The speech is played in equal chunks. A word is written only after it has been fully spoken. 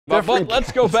But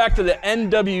let's go back to the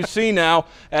NWC now,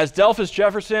 as Delphos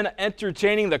Jefferson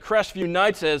entertaining the Crestview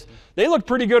Knights, as they looked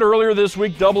pretty good earlier this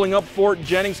week, doubling up Fort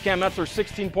Jennings. Cam Metzler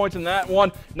 16 points in that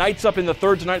one. Knights up in the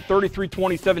third tonight,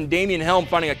 33-27. Damian Helm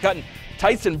finding a cut, and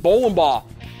Tyson Bolenbaugh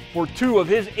for 2 of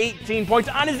his 18 points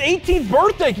on his 18th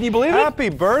birthday. Can you believe it? Happy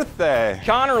birthday.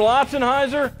 Connor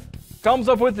Lotzenheiser comes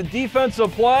up with the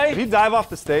defensive play. Did he dive off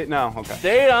the state? No, okay.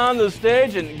 Stayed on the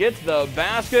stage and gets the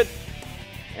basket.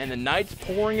 And the Knights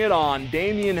pouring it on.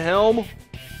 Damian Helm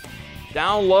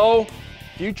down low.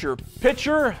 Future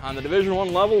pitcher on the Division I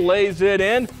level lays it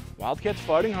in. Wildcats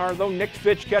fighting hard though. Nick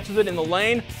Fitch catches it in the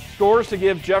lane. Scores to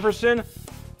give Jefferson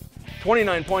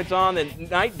 29 points on the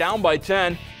night, down by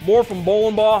 10. More from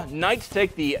Bolenbaugh. Knights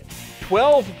take the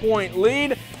 12-point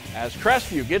lead as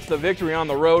Crestview gets the victory on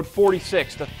the road,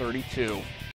 46-32.